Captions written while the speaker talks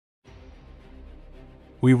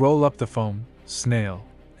We roll up the foam, snail,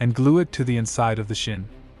 and glue it to the inside of the shin.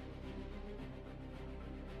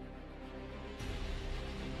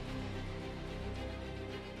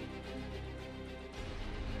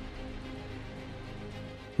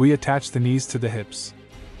 We attach the knees to the hips.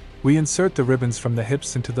 We insert the ribbons from the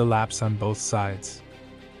hips into the laps on both sides.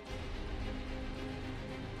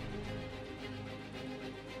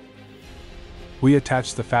 We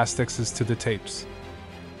attach the fastexes to the tapes.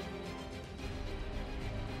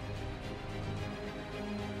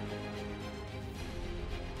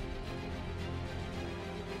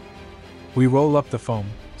 We roll up the foam,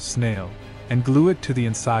 snail, and glue it to the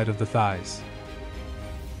inside of the thighs.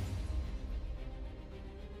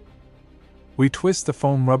 We twist the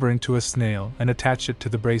foam rubber into a snail and attach it to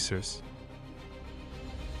the bracers.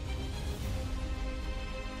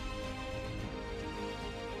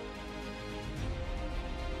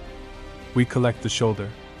 We collect the shoulder.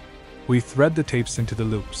 We thread the tapes into the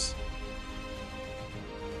loops.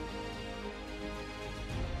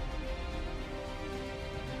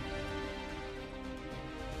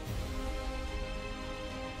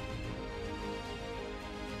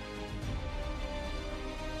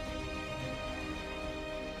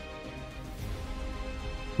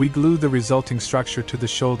 We glue the resulting structure to the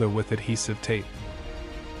shoulder with adhesive tape.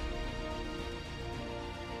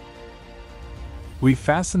 We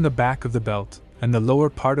fasten the back of the belt and the lower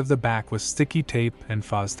part of the back with sticky tape and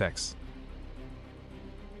Fosdex.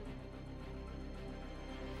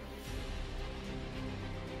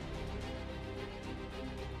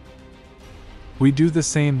 We do the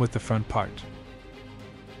same with the front part.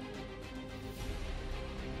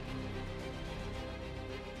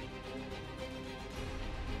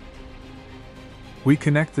 We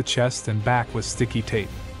connect the chest and back with sticky tape.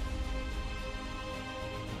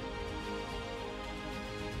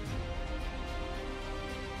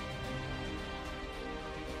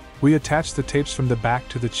 We attach the tapes from the back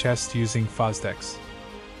to the chest using Fosdex.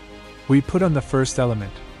 We put on the first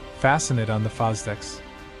element, fasten it on the Fosdex.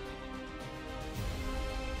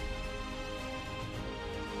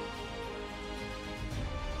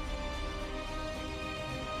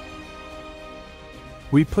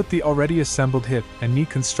 We put the already assembled hip and knee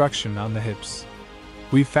construction on the hips.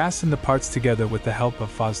 We fasten the parts together with the help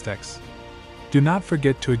of Fosdex. Do not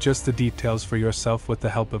forget to adjust the details for yourself with the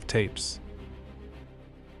help of tapes.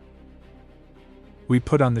 We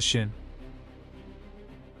put on the shin.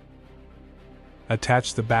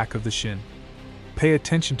 Attach the back of the shin. Pay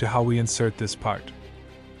attention to how we insert this part.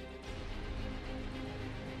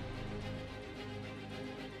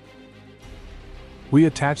 We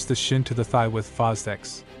attach the shin to the thigh with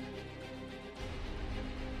Fosdex.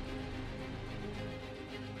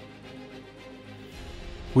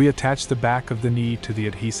 We attach the back of the knee to the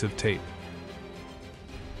adhesive tape.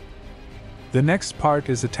 The next part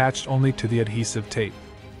is attached only to the adhesive tape.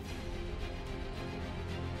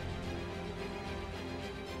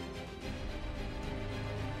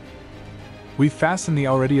 We fasten the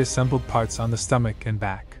already assembled parts on the stomach and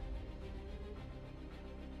back.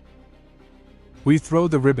 We throw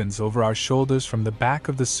the ribbons over our shoulders from the back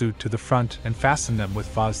of the suit to the front and fasten them with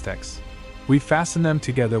Fosdex. We fasten them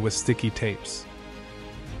together with sticky tapes.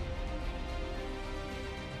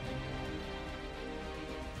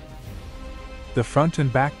 The front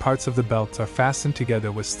and back parts of the belt are fastened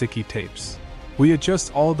together with sticky tapes. We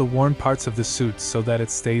adjust all the worn parts of the suit so that it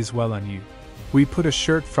stays well on you. We put a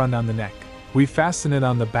shirt front on the neck. We fasten it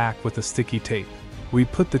on the back with a sticky tape. We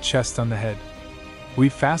put the chest on the head. We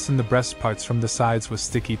fasten the breast parts from the sides with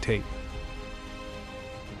sticky tape.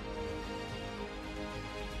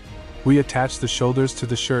 We attach the shoulders to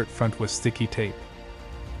the shirt front with sticky tape.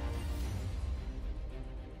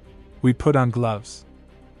 We put on gloves.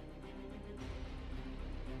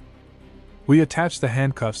 We attach the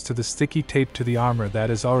handcuffs to the sticky tape to the armor that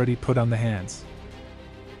is already put on the hands.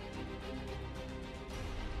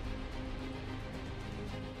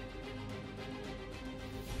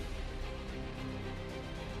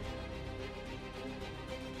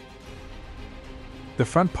 The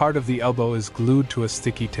front part of the elbow is glued to a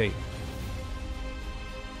sticky tape.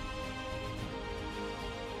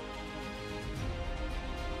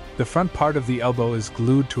 The front part of the elbow is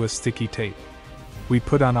glued to a sticky tape. We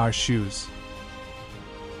put on our shoes.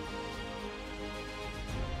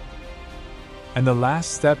 And the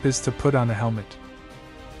last step is to put on a helmet.